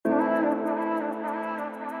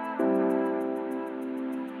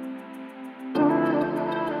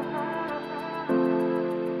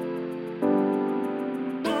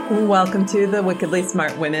Welcome to the Wickedly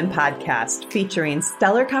Smart Women podcast, featuring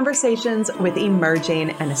stellar conversations with emerging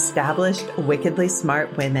and established wickedly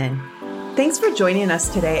smart women. Thanks for joining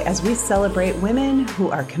us today as we celebrate women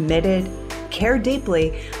who are committed, care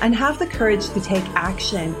deeply, and have the courage to take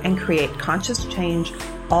action and create conscious change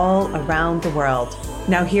all around the world.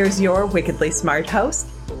 Now here's your wickedly smart host,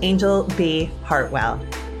 Angel B. Hartwell.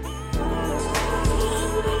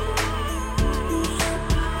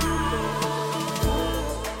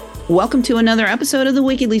 Welcome to another episode of the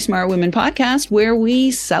Wickedly Smart Women podcast, where we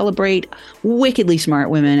celebrate wickedly smart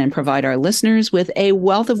women and provide our listeners with a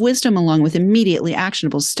wealth of wisdom along with immediately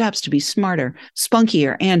actionable steps to be smarter,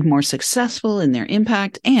 spunkier, and more successful in their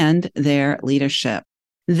impact and their leadership.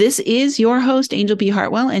 This is your host, Angel B.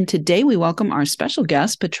 Hartwell, and today we welcome our special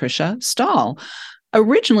guest, Patricia Stahl.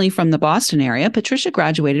 Originally from the Boston area, Patricia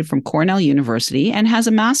graduated from Cornell University and has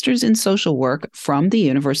a master's in social work from the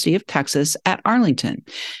University of Texas at Arlington.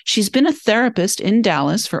 She's been a therapist in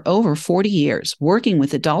Dallas for over 40 years, working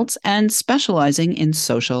with adults and specializing in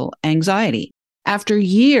social anxiety. After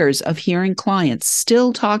years of hearing clients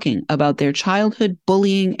still talking about their childhood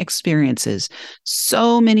bullying experiences,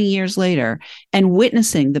 so many years later, and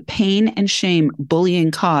witnessing the pain and shame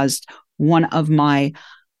bullying caused one of my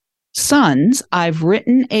sons, I've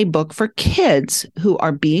written a book for kids who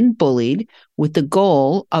are being bullied with the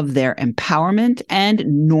goal of their empowerment and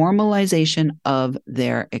normalization of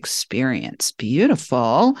their experience.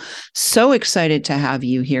 Beautiful. So excited to have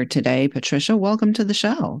you here today, Patricia. Welcome to the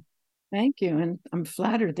show. Thank you. And I'm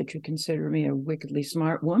flattered that you consider me a wickedly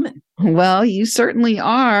smart woman. Well, you certainly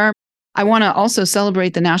are. I want to also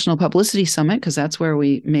celebrate the National Publicity Summit because that's where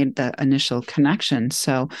we made the initial connection.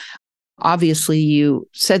 So obviously, you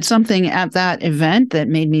said something at that event that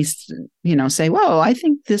made me, say, whoa, I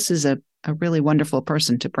think this is a really wonderful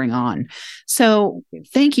person to bring on. So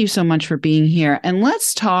thank you so much for being here. And let's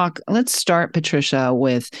start, Patricia,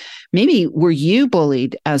 with maybe, were you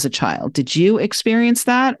bullied as a child? Did you experience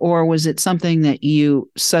that? Or was it something that you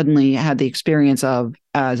suddenly had the experience of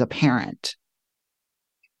as a parent?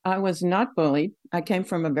 I was not bullied. I came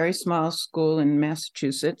from a very small school in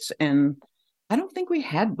Massachusetts, and I don't think we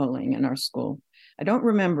had bullying in our school. I don't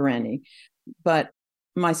remember any, but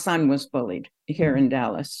my son was bullied here in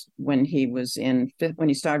Dallas when he was when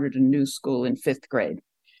he started a new school in 5th grade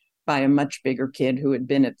by a much bigger kid who had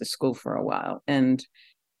been at the school for a while. And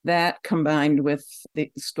that, combined with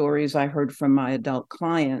the stories I heard from my adult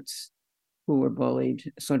clients who were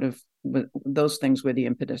bullied, those things were the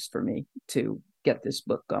impetus for me to get this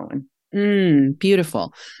book going.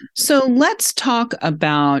 Beautiful. So let's talk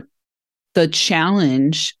about the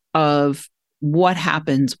challenge of what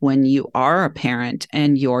happens when you are a parent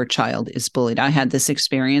and your child is bullied. I had this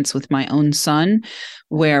experience with my own son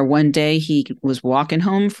where one day he was walking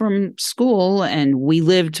home from school and we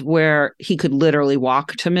lived where he could literally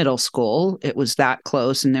walk to middle school. It was that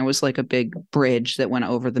close. And there was like a big bridge that went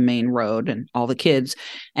over the main road and all the kids.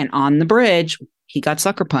 And on the bridge, he got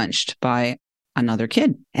sucker punched by another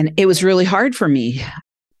kid. And it was really hard for me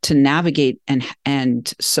to navigate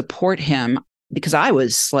and support him because I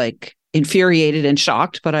was like infuriated and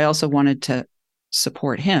shocked, but I also wanted to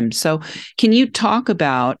support him. So can you talk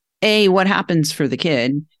about A, what happens for the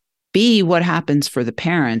kid, B, what happens for the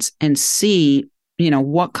parents, and C,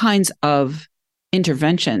 what kinds of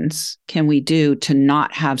interventions can we do to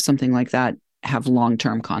not have something like that have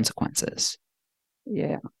long-term consequences?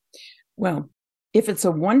 Yeah. Well, if it's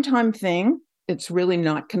a one-time thing, it's really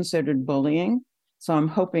not considered bullying. So I'm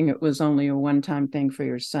hoping it was only a one-time thing for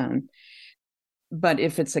your son. But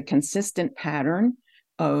if it's a consistent pattern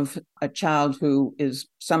of a child who is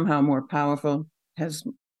somehow more powerful, has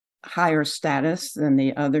higher status than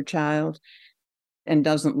the other child, and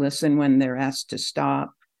doesn't listen when they're asked to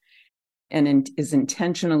stop, and is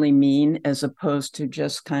intentionally mean as opposed to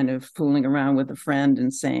just kind of fooling around with a friend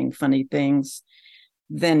and saying funny things,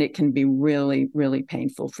 then it can be really, really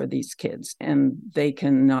painful for these kids. And they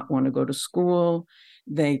can not want to go to school.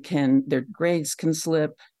 Their grades can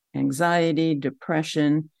slip, anxiety,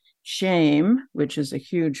 depression, shame, which is a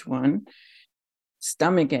huge one,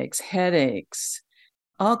 stomach aches, headaches,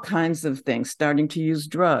 all kinds of things, starting to use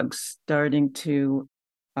drugs, starting to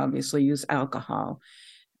obviously use alcohol,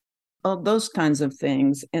 all those kinds of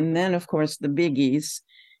things. And then, of course, the biggies,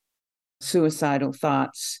 suicidal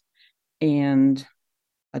thoughts and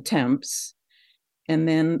attempts, and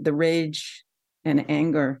then the rage and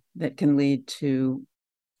anger that can lead to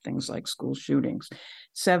things like school shootings.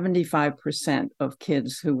 75% of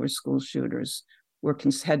kids who were school shooters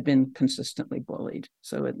had been consistently bullied.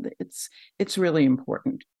 So it's really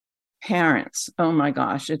important. Parents, oh my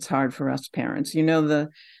gosh, it's hard for us parents. The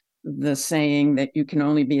the saying that you can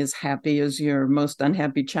only be as happy as your most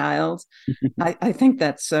unhappy child. I think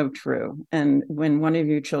that's so true. And when one of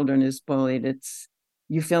your children is bullied,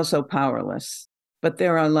 you feel so powerless. But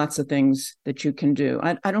there are lots of things that you can do.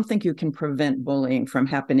 I don't think you can prevent bullying from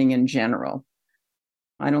happening in general.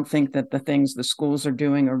 I don't think that the things the schools are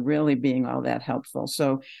doing are really being all that helpful.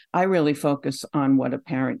 So I really focus on what a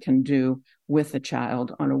parent can do with a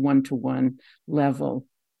child on a one-to-one level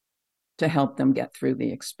to help them get through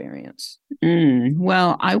the experience.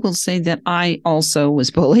 Well, I will say that I also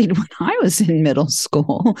was bullied when I was in middle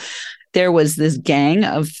school. There was this gang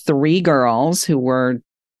of 3 girls who were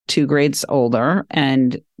 2 grades older,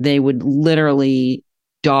 and they would literally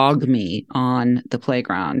dog me on the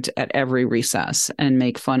playground at every recess and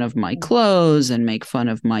make fun of my clothes and make fun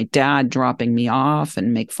of my dad dropping me off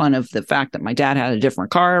and make fun of the fact that my dad had a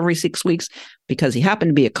different car every 6 weeks because he happened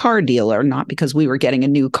to be a car dealer, not because we were getting a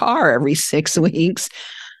new car every 6 weeks.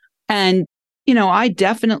 And,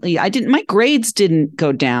 my grades didn't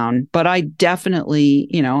go down, but I definitely,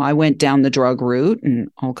 I went down the drug route and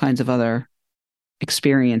all kinds of other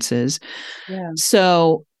experiences. Yeah.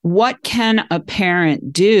 So what can a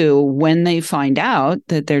parent do when they find out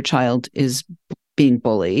that their child is being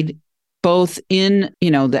bullied, both in,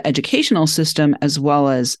 the educational system as well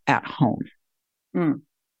as at home?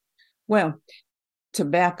 Well, to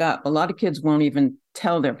back up, a lot of kids won't even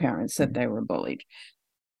tell their parents that they were bullied.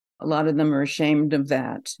 A lot of them are ashamed of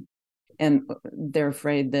that, and they're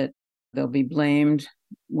afraid that they'll be blamed.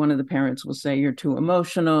 One of the parents will say, you're too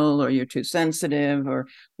emotional, or you're too sensitive, or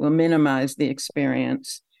will minimize the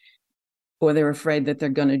experience. Or they're afraid that they're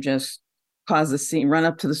going to just cause a scene, run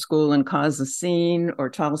up to the school and cause a scene, or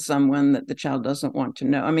tell someone that the child doesn't want to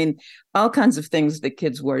know. I mean, all kinds of things that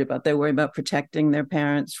kids worry about. They worry about protecting their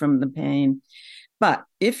parents from the pain. But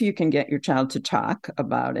if you can get your child to talk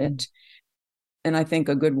about it, and I think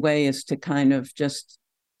a good way is to kind of just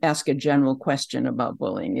ask a general question about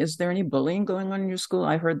bullying. Is there any bullying going on in your school?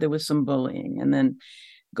 I heard there was some bullying. And then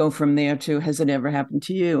go from there to, has it ever happened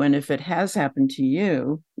to you? And if it has happened to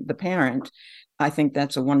you, the parent, I think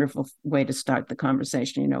that's a wonderful way to start the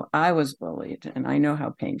conversation. I was bullied and I know how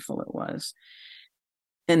painful it was.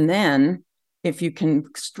 And then if you can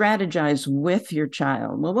strategize with your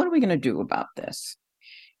child, well, what are we going to do about this?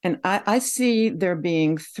 And I see there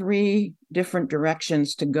being 3 different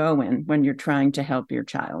directions to go in when you're trying to help your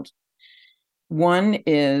child. One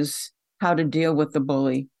is how to deal with the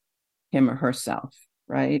bully, him or herself,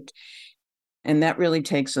 right? And that really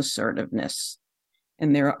takes assertiveness.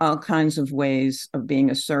 And there are all kinds of ways of being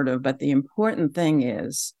assertive, but the important thing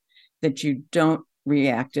is that you don't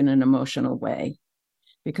react in an emotional way.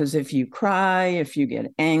 Because if you cry, if you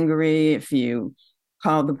get angry, if you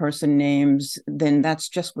call the person names, then that's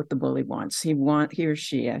just what the bully wants. He or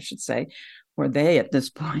she, I should say, or they at this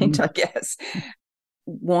point, I guess,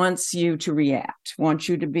 wants you to react, wants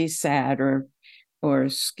you to be sad or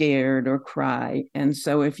scared or cry. And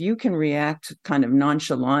so if you can react kind of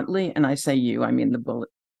nonchalantly, and I say you, I mean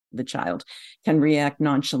the child can react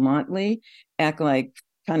nonchalantly, act like,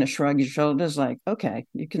 kind of shrug your shoulders like, okay,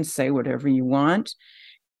 you can say whatever you want,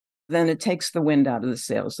 then it takes the wind out of the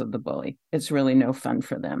sails of the bully. It's really no fun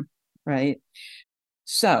for them, right?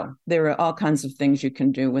 So there are all kinds of things you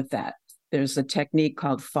can do with that. There's a technique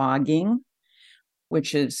called fogging,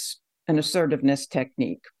 which is an assertiveness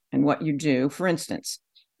technique. And what you do, for instance,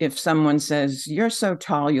 if someone says, you're so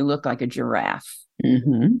tall, you look like a giraffe,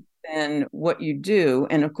 then what you do,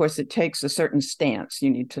 and of course it takes a certain stance, they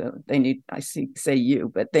need,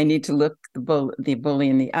 but they need to look the bully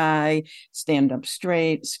in the eye, stand up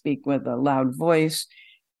straight, speak with a loud voice,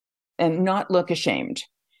 and not look ashamed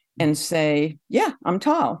and say, yeah, I'm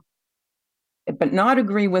tall, but not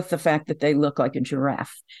agree with the fact that they look like a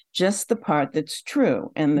giraffe, just the part that's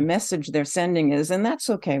true. And the message they're sending is, and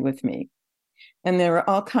that's okay with me. And there are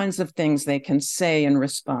all kinds of things they can say in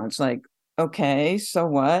response, like, okay, so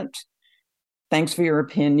what? Thanks for your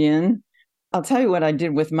opinion. I'll tell you what I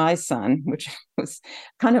did with my son, which was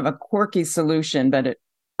kind of a quirky solution, but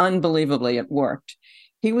unbelievably it worked.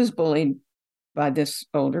 He was bullied by this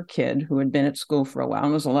older kid who had been at school for a while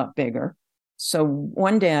and was a lot bigger. So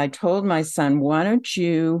one day I told my son,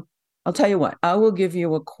 I'll tell you what, I will give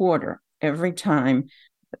you a quarter every time.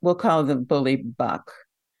 We'll call the bully Buck.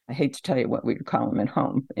 I hate to tell you what we would call him at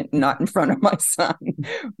home, not in front of my son,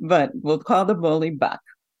 but we'll call the bully Buck.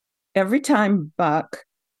 Every time Buck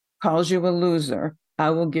calls you a loser, I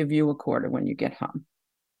will give you a quarter when you get home.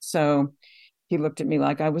 So he looked at me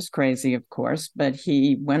like I was crazy, of course, but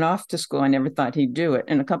he went off to school. I never thought he'd do it.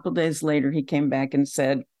 And a couple of days later, he came back and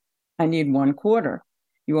said, I need 1 quarter.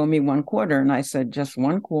 You owe me 1 quarter. And I said, just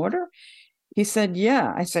 1 quarter? He said,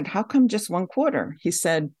 yeah. I said, how come just 1/4? He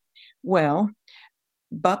said, well,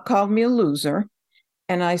 Buck called me a loser.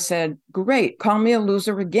 And I said, great, call me a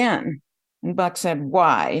loser again. And Buck said,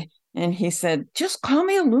 why? And he said, just call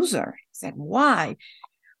me a loser. I said, why?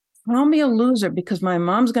 Call me a loser because my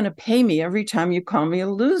mom's going to pay me every time you call me a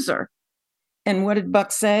loser. And what did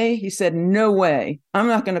Buck say? He said, no way. I'm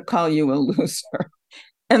not going to call you a loser.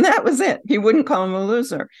 And that was it. He wouldn't call him a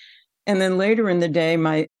loser. And then later in the day,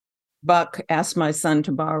 Buck asked my son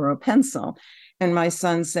to borrow a pencil. And my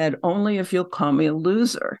son said, only if you'll call me a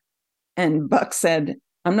loser. And Buck said,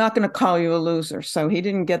 I'm not going to call you a loser. So he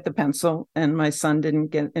didn't get the pencil and my son didn't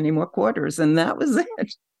get any more quarters. And that was it.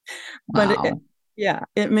 Wow. But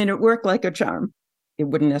it worked like a charm. It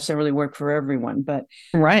wouldn't necessarily work for everyone, but.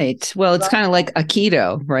 Right. Well, it's kind of like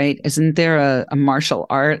Aikido, right? Isn't there a martial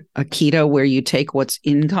art, Aikido, where you take what's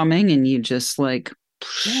incoming and you just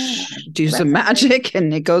do some magic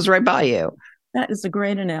and it goes right by you? That is a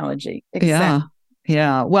great analogy. Exactly.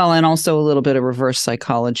 Yeah. Well, and also a little bit of reverse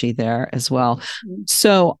psychology there as well. Mm-hmm.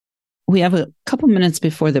 So we have a couple minutes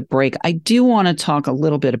before the break. I do want to talk a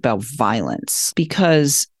little bit about violence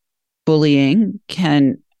because bullying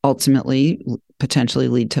can ultimately potentially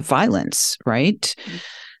lead to violence, right? Mm-hmm.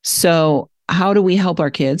 So how do we help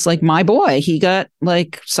our kids? Like my boy, he got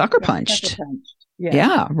sucker punched.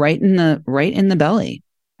 Yeah, right in the belly.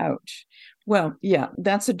 Ouch. Well, yeah,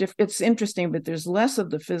 it's interesting, but there's less of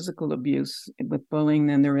the physical abuse with bullying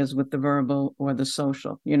than there is with the verbal or the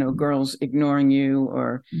social, girls ignoring you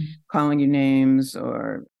or calling you names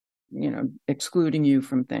or, excluding you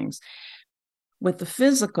from things. With the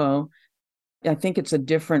physical, I think it's a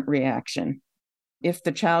different reaction. If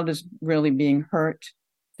the child is really being hurt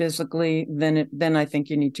physically, then I think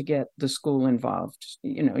you need to get the school involved.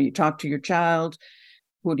 You talk to your child.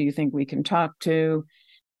 Who do you think we can talk to?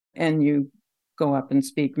 And you go up and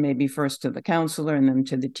speak maybe first to the counselor and then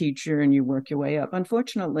to the teacher, and you work your way up.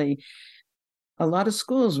 Unfortunately, a lot of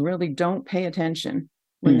schools really don't pay attention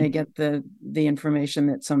when they get the information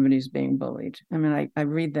that somebody's being bullied. I mean, I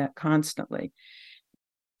read that constantly.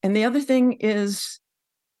 And the other thing is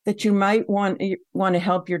that you might want to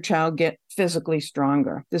help your child get physically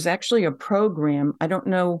stronger. There's actually a program, I don't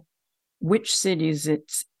know which cities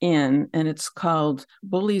it's in, and it's called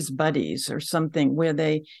Bullies Buddies or something, where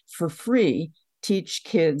they, for free, teach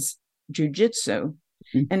kids jujitsu.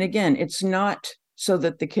 Mm-hmm. And again, it's not so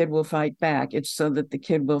that the kid will fight back. It's so that the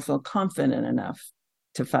kid will feel confident enough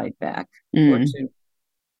to fight back or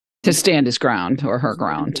to stand his ground or her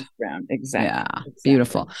ground. Exactly. Yeah. Exactly.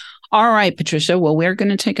 Beautiful. All right, Patricia. Well, we're going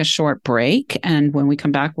to take a short break. And when we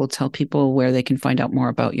come back, we'll tell people where they can find out more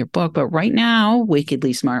about your book. But right now,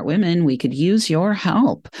 Wickedly Smart Women, we could use your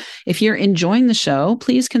help. If you're enjoying the show,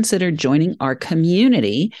 please consider joining our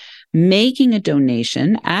community, making a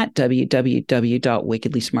donation at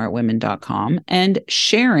www.wickedlysmartwomen.com and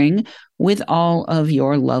sharing with all of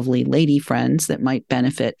your lovely lady friends that might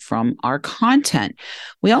benefit from our content.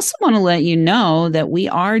 We also want to let you know that we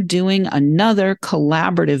are doing another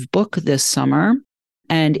collaborative book this summer,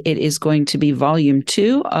 and it is going to be volume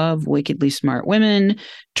 2 of Wickedly Smart Women,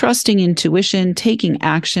 Trusting Intuition, Taking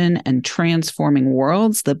Action, and Transforming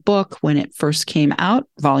Worlds. The book, when it first came out,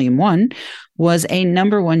 volume 1, was a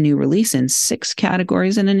 #1 new release in 6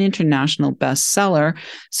 categories and an international bestseller.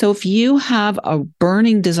 So if you have a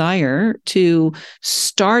burning desire to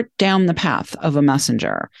start down the path of a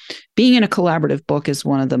messenger, being in a collaborative book is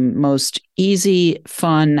one of the most easy,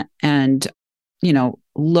 fun, and,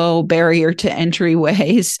 low barrier to entry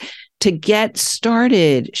ways to get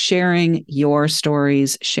started sharing your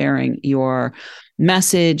stories, sharing your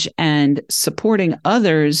message, and supporting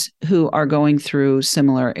others who are going through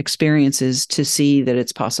similar experiences to see that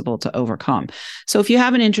it's possible to overcome. So if you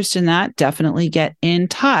have an interest in that, definitely get in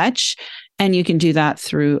touch. And you can do that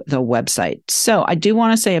through the website. So I do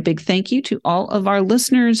want to say a big thank you to all of our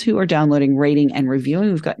listeners who are downloading, rating, and reviewing.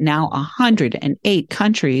 We've got now 108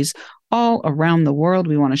 countries all around the world.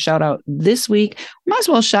 We want to shout out this week. We might as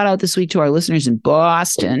well shout out this week to our listeners in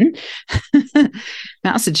Boston,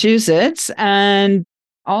 Massachusetts. And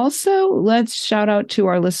also let's shout out to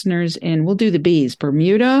our listeners in, we'll do the B's,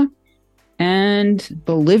 Bermuda and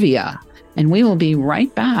Bolivia. And we will be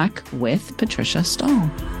right back with Patricia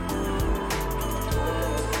Stahl.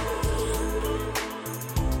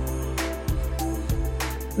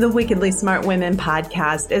 The Wickedly Smart Women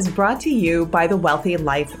podcast is brought to you by the Wealthy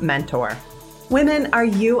Life Mentor. Women, are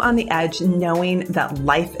you on the edge knowing that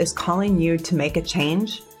life is calling you to make a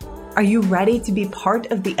change? Are you ready to be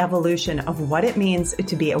part of the evolution of what it means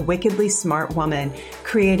to be a wickedly smart woman,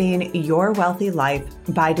 creating your wealthy life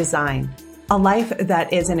by design? A life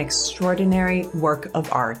that is an extraordinary work of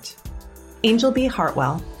art. Angel B.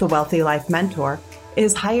 Hartwell, the Wealthy Life Mentor,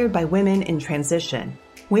 is hired by women in transition.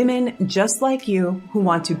 Women just like you who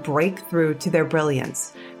want to break through to their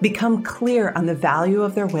brilliance, become clear on the value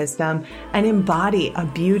of their wisdom, and embody a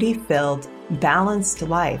beauty-filled, balanced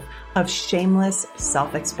life of shameless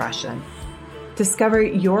self-expression. Discover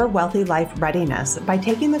your wealthy life readiness by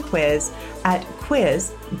taking the quiz at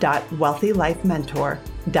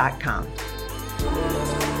quiz.wealthylifementor.com.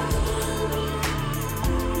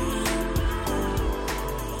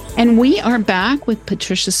 And we are back with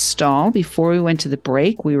Patricia Stahl. Before we went to the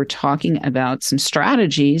break, we were talking about some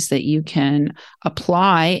strategies that you can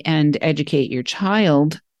apply and educate your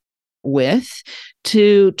child with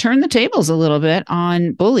to turn the tables a little bit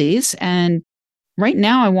on bullies. And right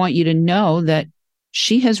now, I want you to know that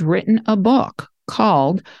she has written a book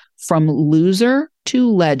called From Loser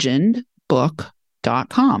to Legend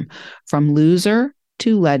book.com. From Loser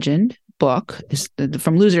to Legend book is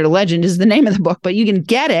From Loser to Legend is the name of the book, but you can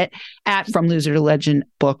get it at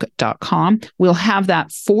fromlosertolegendbook.com. We'll have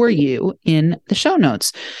that for you in the show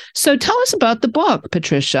notes. So tell us about the book,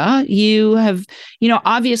 Patricia. You have,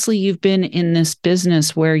 obviously you've been in this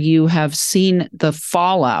business where you have seen the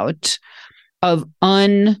fallout of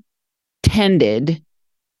untended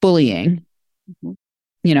bullying,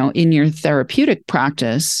 in your therapeutic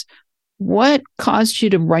practice. What caused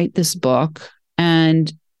you to write this book?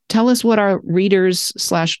 And tell us what our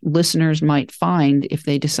readers/listeners might find if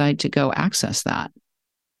they decide to go access that.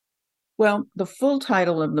 Well, the full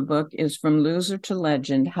title of the book is From Loser to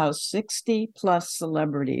Legend: How 60 Plus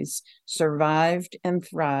Celebrities Survived and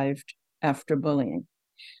Thrived After Bullying.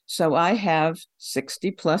 So I have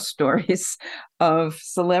 60 plus stories of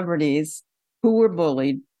celebrities who were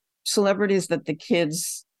bullied, celebrities that the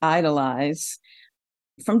kids idolize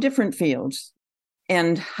from different fields,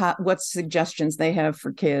 and what suggestions they have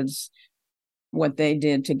for kids, what they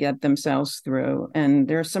did to get themselves through. And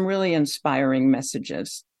there are some really inspiring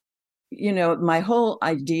messages. My whole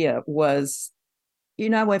idea was,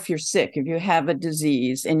 if you're sick, if you have a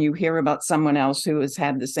disease and you hear about someone else who has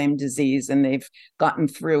had the same disease and they've gotten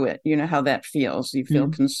through it, you know how that feels. You feel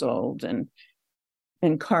consoled and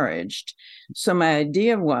encouraged. So my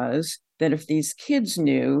idea was that if these kids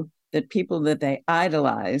knew that people that they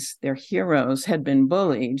idolize, their heroes, had been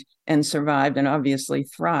bullied and survived and obviously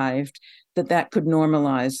thrived, that could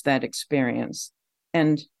normalize that experience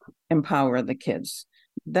and empower the kids.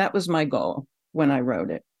 That was my goal when I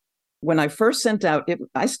wrote it. When I first sent out it,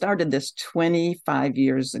 I started this 25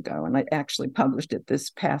 years ago, and I actually published it this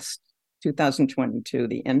past 2022,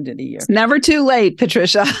 the end of the year. It's never too late,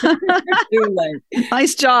 Patricia. Too late.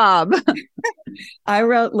 Nice job. I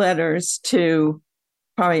wrote letters to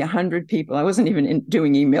probably 100 people. I wasn't even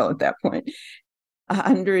doing email at that point.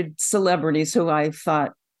 100 celebrities who I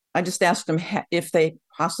just asked them if they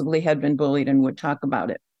possibly had been bullied and would talk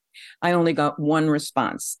about it. I only got one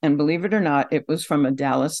response. And believe it or not, it was from a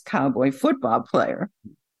Dallas Cowboy football player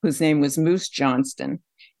whose name was Moose Johnston.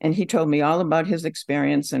 And he told me all about his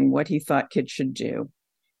experience and what he thought kids should do.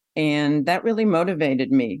 And that really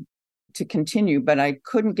motivated me to continue, but I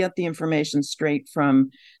couldn't get the information straight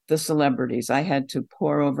from the celebrities. I had to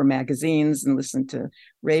pore over magazines and listen to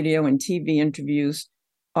radio and TV interviews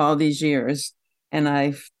all these years. And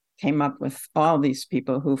I came up with all these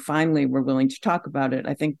people who finally were willing to talk about it,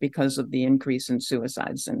 I think because of the increase in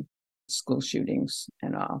suicides and school shootings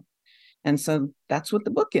and all. And so that's what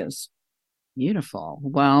the book is. Beautiful.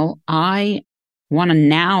 Well, I want to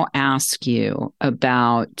now ask you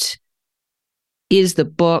about, is the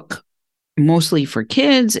book mostly for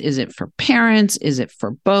kids? Is it for parents? Is it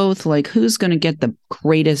for both? Like, who's going to get the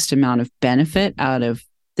greatest amount of benefit out of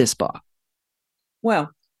this book? Well,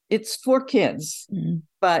 it's for kids,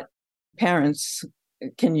 but parents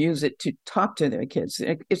can use it to talk to their kids.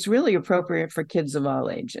 It's really appropriate for kids of all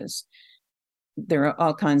ages. There are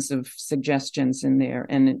all kinds of suggestions in there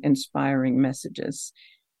and inspiring messages.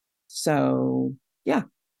 So, yeah.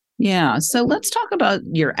 Yeah. So let's talk about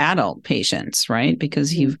your adult patients, right?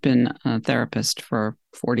 Because you've been a therapist for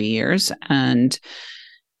 40 years and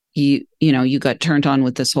you got turned on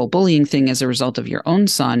with this whole bullying thing as a result of your own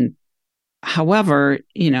son. However,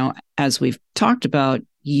 as we've talked about,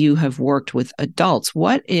 you have worked with adults.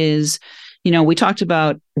 What is, we talked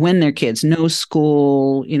about when they're kids, no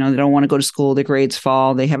school, they don't want to go to school, their grades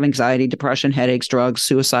fall, they have anxiety, depression, headaches, drugs,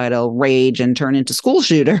 suicidal rage, and turn into school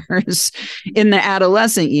shooters in the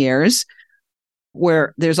adolescent years,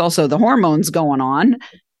 where there's also the hormones going on.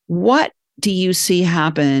 What do you see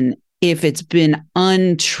happen if it's been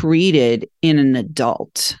untreated in an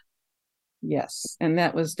adult? Yes, and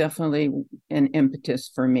that was definitely an impetus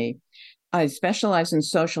for me. I specialize in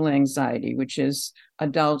social anxiety, which is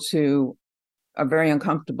adults who are very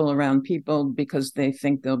uncomfortable around people because they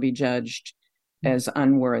think they'll be judged as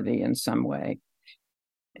unworthy in some way.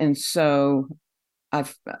 And so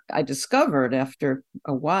I discovered after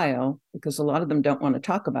a while, because a lot of them don't want to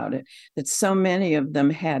talk about it, that so many of them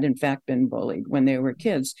had in fact been bullied when they were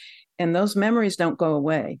kids. And those memories don't go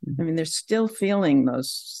away. I mean, they're still feeling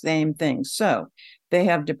those same things. So they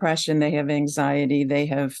have depression, they have anxiety, they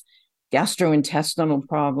have gastrointestinal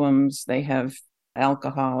problems, they have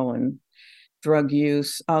alcohol and drug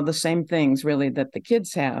use, all the same things really that the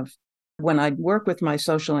kids have. When I work with my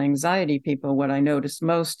social anxiety people, what I notice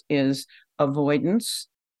most is avoidance.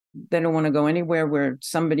 They don't want to go anywhere where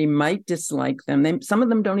somebody might dislike them. Some of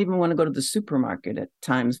them don't even want to go to the supermarket at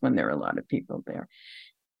times when there are a lot of people there.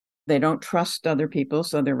 They don't trust other people,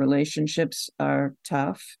 so their relationships are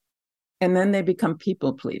tough. And then they become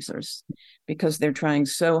people pleasers because they're trying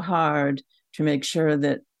so hard to make sure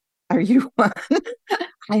that, are you one?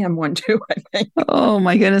 I am one too, I think. Oh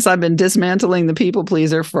my goodness. I've been dismantling the people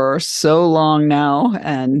pleaser for so long now.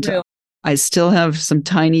 And Really? I still have some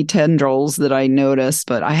tiny tendrils that I noticed,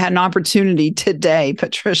 but I had an opportunity today,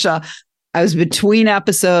 Patricia. I was between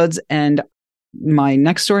episodes and my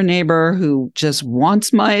next door neighbor who just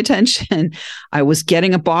wants my attention. I was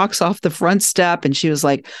getting a box off the front step and she was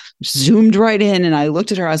like zoomed right in. And I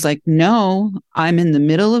looked at her. I was like, no, I'm in the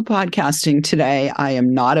middle of podcasting today. I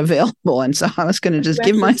am not available. And so I was going to just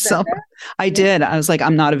give myself, I did. I was like,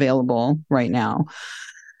 I'm not available right now.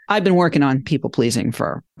 I've been working on people pleasing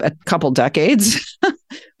for a couple decades,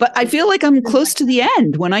 but I feel like I'm close to the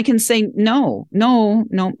end when I can say, no,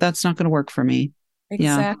 that's not going to work for me.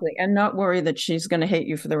 Exactly. Yeah. And not worry that she's going to hate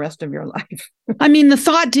you for the rest of your life. I mean, the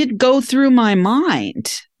thought did go through my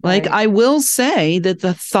mind. Like, Right. I will say that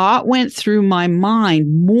the thought went through my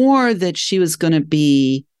mind more that she was going to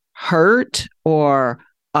be hurt or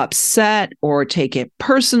upset or take it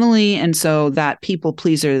personally. And so that people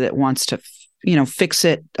pleaser that wants to, fix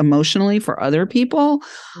it emotionally for other people.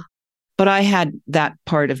 But I had that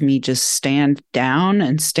part of me just stand down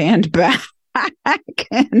and stand back.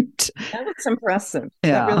 And that was impressive.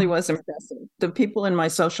 Yeah. That really was impressive. The people in my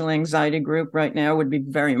social anxiety group right now would be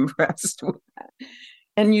very impressed with that.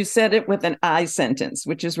 And you said it with an I sentence,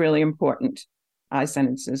 which is really important. I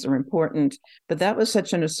sentences are important, but that was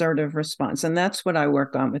such an assertive response. And that's what I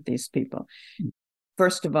work on with these people.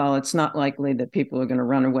 First of all, it's not likely that people are going to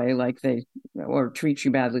run away or treat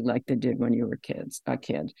you badly like they did when you were a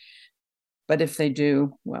kid. But if they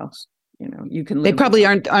do, well, you can live. They probably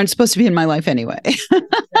aren't supposed to be in my life anyway.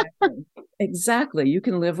 Exactly. You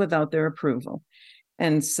can live without their approval.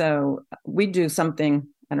 And so we do something,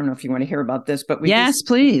 I don't know if you want to hear about this, but yes,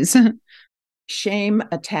 please. Shame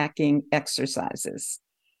attacking exercises.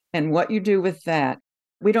 And what you do with that,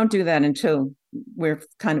 we don't do that until we're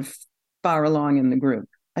kind of far along in the group.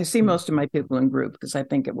 I see most of my people in group because I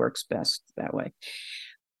think it works best that way.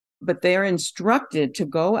 But they're instructed to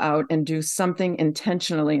go out and do something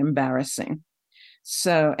intentionally embarrassing.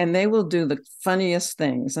 So, and they will do the funniest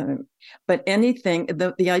things. But anything,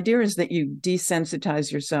 the idea is that you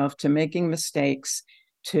desensitize yourself to making mistakes,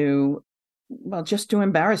 just to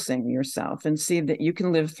embarrassing yourself and see that you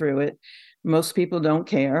can live through it. Most people don't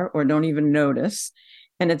care or don't even notice.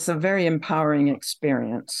 And it's a very empowering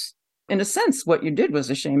experience. In a sense, what you did was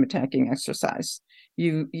a shame attacking exercise.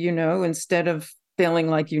 Instead of feeling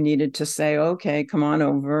like you needed to say, okay, come on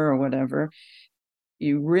over or whatever,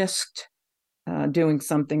 you risked doing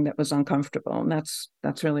something that was uncomfortable. And that's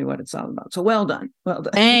really what it's all about. So well done.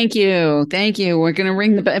 Thank you. We're going to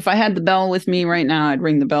ring the bell. If I had the bell with me right now, I'd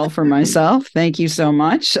ring the bell for myself. Thank you so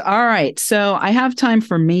much. All right. So I have time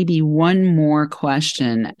for maybe one more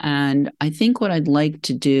question. And I think what I'd like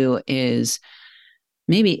to do is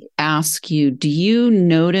maybe ask you, do you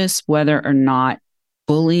notice whether or not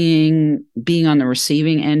bullying, being on the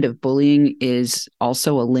receiving end of bullying, is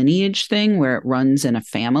also a lineage thing where it runs in a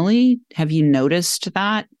family? Have you noticed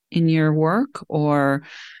that in your work, or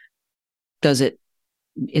is it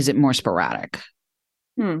more sporadic?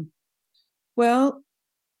 Well,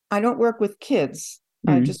 I don't work with kids.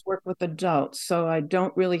 I just work with adults. So I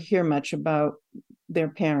don't really hear much about their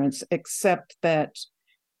parents, except that,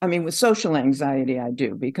 with social anxiety, I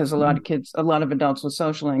do, because a lot of adults with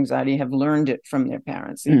social anxiety have learned it from their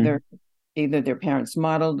parents. Either their parents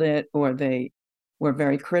modeled it, or they were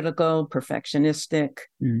very critical, perfectionistic,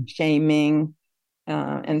 shaming.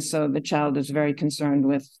 And so the child is very concerned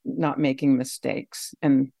with not making mistakes,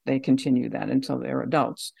 and they continue that until they're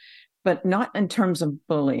adults. But not in terms of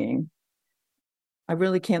bullying. I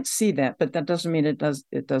really can't see that, but that doesn't mean it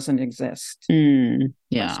doesn't exist.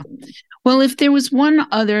 Yeah. Well, if there was one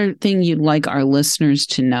other thing you'd like our listeners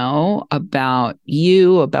to know about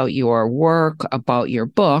you, about your work, about your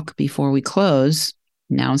book before we close,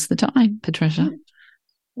 now's the time, Patricia.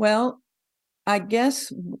 Well, I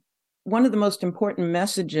guess one of the most important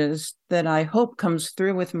messages that I hope comes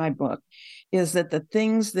through with my book is that the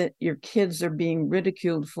things that your kids are being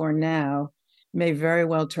ridiculed for now may very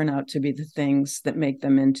well turn out to be the things that make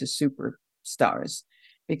them into superstars,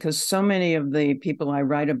 because so many of the people I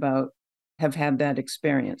write about have had that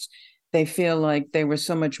experience. They feel like they were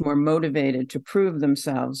so much more motivated to prove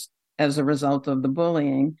themselves as a result of the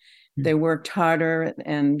bullying. They worked harder,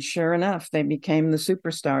 and sure enough, they became the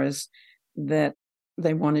superstars that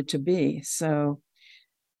they wanted to be. So,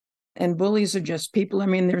 and bullies are just people. I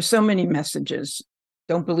mean, there's so many messages.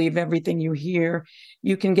 Don't believe everything you hear.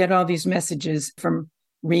 You can get all these messages from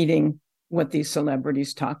reading what these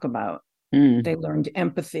celebrities talk about. They learned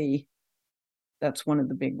empathy. That's one of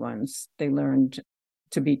the big ones. They learned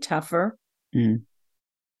to be tougher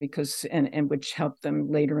because, and which helped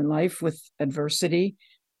them later in life with adversity.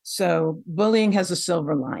 So bullying has a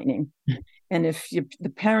silver lining. And if the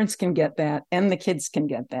parents can get that and the kids can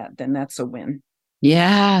get that, then that's a win.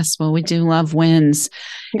 Yes. Well, we do love wins.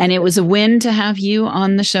 And it was a win to have you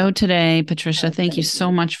on the show today, Patricia. Thank you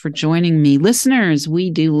so much for joining me. Listeners,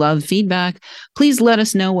 we do love feedback. Please let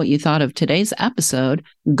us know what you thought of today's episode.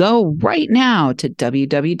 Go right now to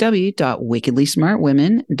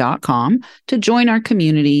www.wickedlysmartwomen.com to join our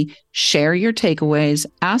community, share your takeaways,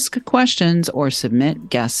 ask questions, or submit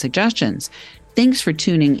guest suggestions. Thanks for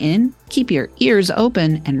tuning in. Keep your ears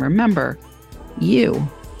open, and remember, you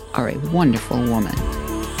are a wonderful woman.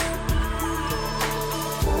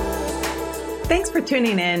 Thanks for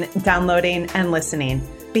tuning in, downloading, and listening.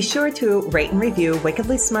 Be sure to rate and review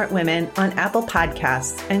Wickedly Smart Women on Apple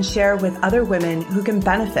Podcasts and share with other women who can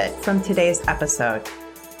benefit from today's episode.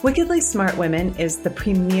 Wickedly Smart Women is the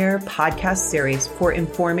premier podcast series for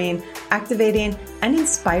informing, activating, and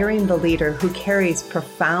inspiring the leader who carries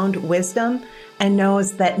profound wisdom and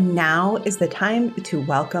knows that now is the time to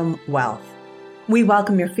welcome wealth. We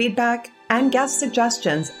welcome your feedback and guest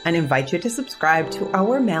suggestions and invite you to subscribe to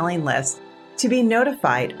our mailing list to be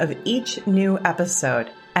notified of each new episode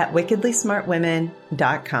at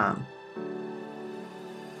wickedlysmartwomen.com.